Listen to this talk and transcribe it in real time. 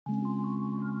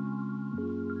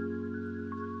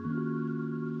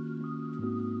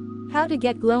How to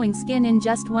get glowing skin in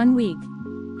just 1 week.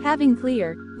 Having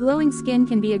clear, glowing skin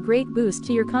can be a great boost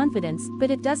to your confidence,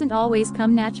 but it doesn't always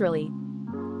come naturally.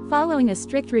 Following a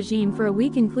strict regime for a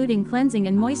week including cleansing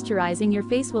and moisturizing your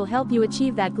face will help you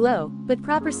achieve that glow, but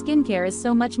proper skincare is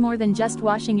so much more than just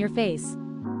washing your face.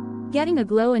 Getting a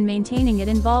glow and maintaining it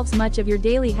involves much of your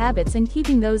daily habits, and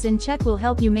keeping those in check will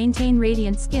help you maintain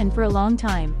radiant skin for a long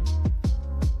time.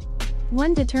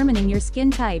 1. Determining your skin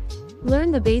type.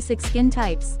 Learn the basic skin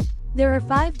types. There are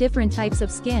 5 different types of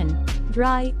skin: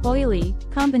 dry, oily,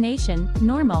 combination,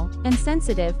 normal, and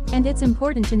sensitive, and it's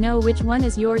important to know which one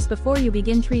is yours before you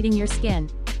begin treating your skin.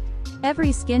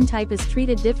 Every skin type is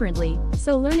treated differently,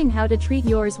 so learning how to treat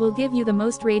yours will give you the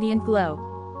most radiant glow.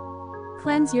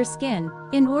 Cleanse your skin.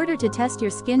 In order to test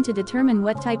your skin to determine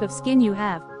what type of skin you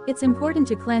have, it's important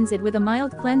to cleanse it with a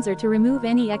mild cleanser to remove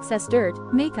any excess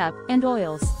dirt, makeup, and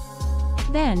oils.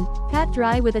 Then, pat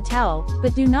dry with a towel,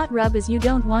 but do not rub as you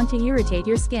don't want to irritate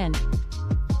your skin.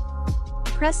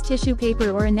 Press tissue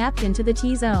paper or a napkin to the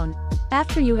T-zone.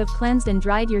 After you have cleansed and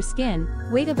dried your skin,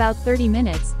 wait about 30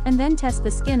 minutes, and then test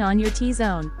the skin on your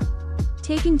T-zone.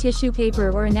 Taking tissue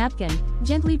paper or a napkin,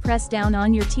 gently press down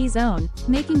on your T-zone,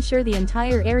 making sure the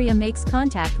entire area makes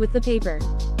contact with the paper.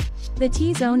 The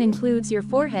T-zone includes your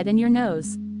forehead and your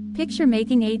nose. Picture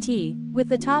making a T, with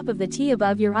the top of the T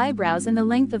above your eyebrows and the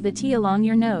length of the T along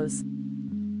your nose.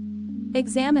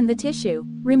 Examine the tissue.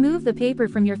 Remove the paper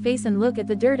from your face and look at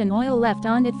the dirt and oil left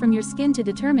on it from your skin to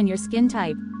determine your skin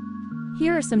type.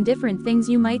 Here are some different things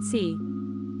you might see.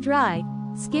 Dry.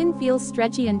 Skin feels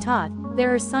stretchy and taut.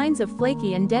 There are signs of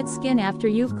flaky and dead skin after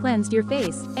you've cleansed your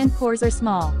face, and pores are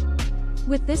small.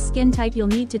 With this skin type you'll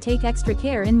need to take extra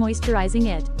care in moisturizing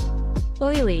it.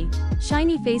 Oily.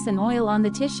 Shiny face and oil on the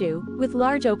tissue, with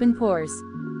large open pores.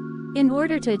 In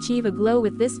order to achieve a glow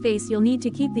with this face you'll need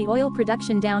to keep the oil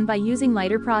production down by using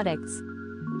lighter products.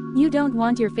 You don't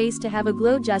want your face to have a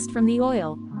glow just from the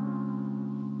oil.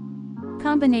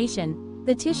 Combination.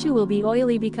 The tissue will be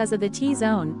oily because of the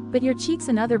T-zone, but your cheeks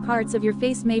and other parts of your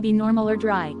face may be normal or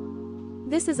dry.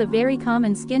 This is a very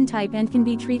common skin type and can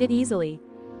be treated easily.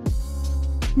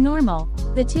 Normal.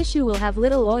 The tissue will have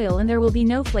little oil and there will be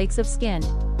no flakes of skin.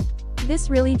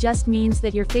 This really just means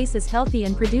that your face is healthy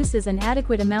and produces an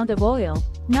adequate amount of oil,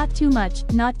 not too much,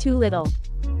 not too little.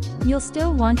 You'll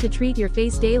still want to treat your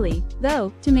face daily,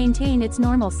 though, to maintain its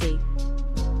normalcy.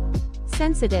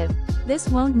 Sensitive. This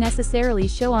won't necessarily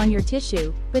show on your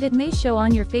tissue, but it may show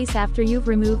on your face after you've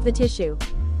removed the tissue.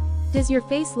 Does your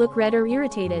face look red or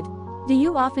irritated? Do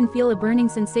you often feel a burning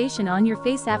sensation on your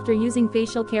face after using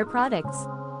facial care products?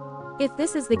 If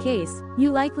this is the case, you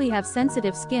likely have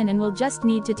sensitive skin and will just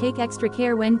need to take extra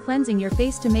care when cleansing your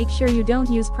face to make sure you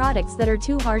don't use products that are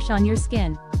too harsh on your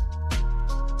skin.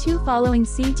 2. Following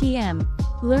CTM.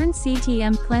 Learn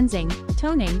CTM cleansing,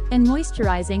 toning, and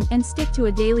moisturizing, and stick to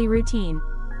a daily routine.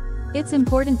 It's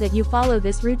important that you follow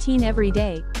this routine every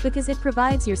day, because it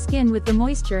provides your skin with the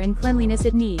moisture and cleanliness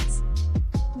it needs.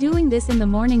 Doing this in the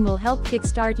morning will help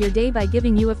kickstart your day by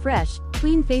giving you a fresh,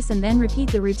 clean face, and then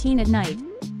repeat the routine at night.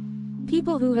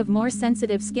 People who have more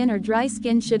sensitive skin or dry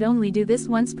skin should only do this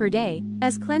once per day,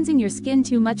 as cleansing your skin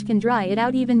too much can dry it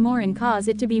out even more and cause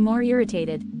it to be more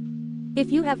irritated.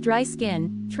 If you have dry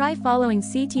skin, try following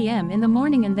CTM in the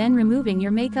morning and then removing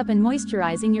your makeup and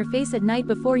moisturizing your face at night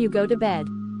before you go to bed.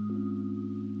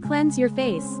 Cleanse your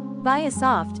face. Buy a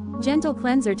soft, gentle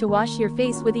cleanser to wash your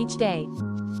face with each day.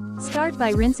 Start by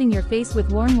rinsing your face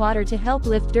with warm water to help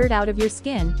lift dirt out of your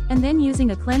skin, and then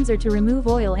using a cleanser to remove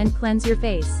oil and cleanse your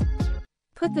face.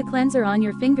 Put the cleanser on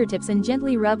your fingertips and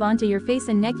gently rub onto your face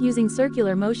and neck using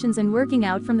circular motions and working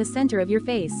out from the center of your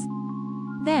face.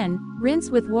 Then,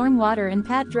 rinse with warm water and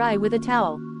pat dry with a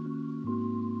towel.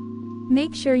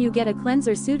 Make sure you get a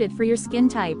cleanser suited for your skin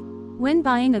type. When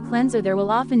buying a cleanser there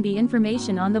will often be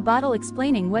information on the bottle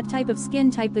explaining what type of skin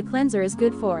type the cleanser is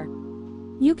good for.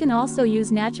 You can also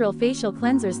use natural facial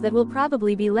cleansers that will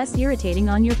probably be less irritating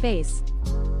on your face.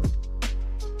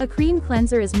 A cream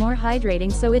cleanser is more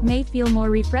hydrating, so it may feel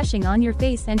more refreshing on your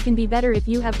face and can be better if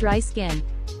you have dry skin.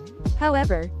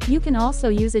 However, you can also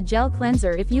use a gel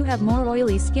cleanser if you have more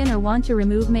oily skin or want to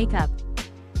remove makeup.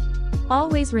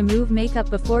 Always remove makeup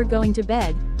before going to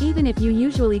bed, even if you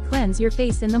usually cleanse your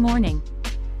face in the morning.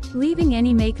 Leaving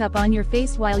any makeup on your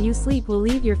face while you sleep will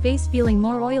leave your face feeling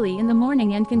more oily in the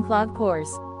morning and can clog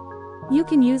pores. You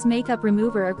can use makeup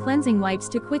remover or cleansing wipes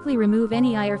to quickly remove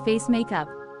any eye or face makeup.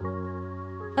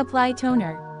 Apply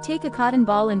toner. Take a cotton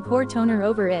ball and pour toner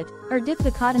over it, or dip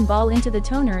the cotton ball into the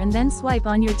toner and then swipe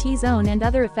on your T-zone and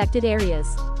other affected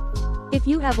areas. If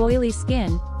you have oily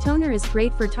skin, toner is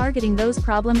great for targeting those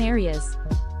problem areas.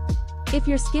 If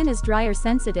your skin is dry or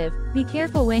sensitive, be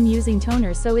careful when using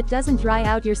toner so it doesn't dry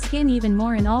out your skin even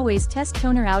more, and always test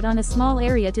toner out on a small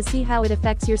area to see how it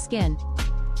affects your skin.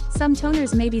 Some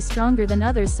toners may be stronger than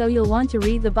others, so you'll want to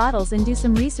read the bottles and do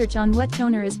some research on what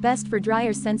toner is best for dry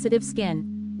or sensitive skin.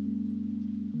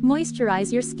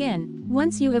 Moisturize your skin.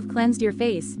 Once you have cleansed your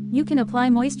face, you can apply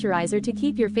moisturizer to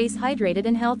keep your face hydrated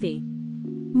and healthy.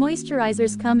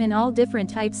 Moisturizers come in all different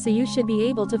types, so you should be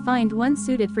able to find one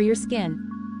suited for your skin.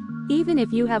 Even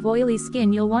if you have oily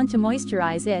skin, you'll want to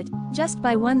moisturize it. Just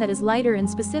buy one that is lighter and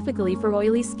specifically for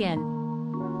oily skin.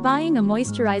 Buying a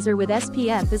moisturizer with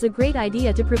SPF is a great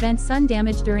idea to prevent sun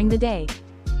damage during the day.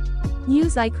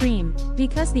 Use eye cream.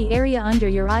 Because the area under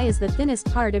your eye is the thinnest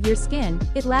part of your skin,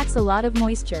 it lacks a lot of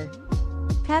moisture.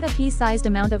 Pat a pea-sized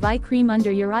amount of eye cream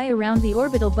under your eye around the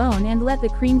orbital bone and let the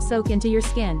cream soak into your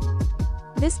skin.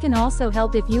 This can also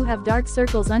help if you have dark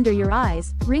circles under your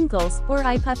eyes, wrinkles, or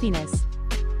eye puffiness.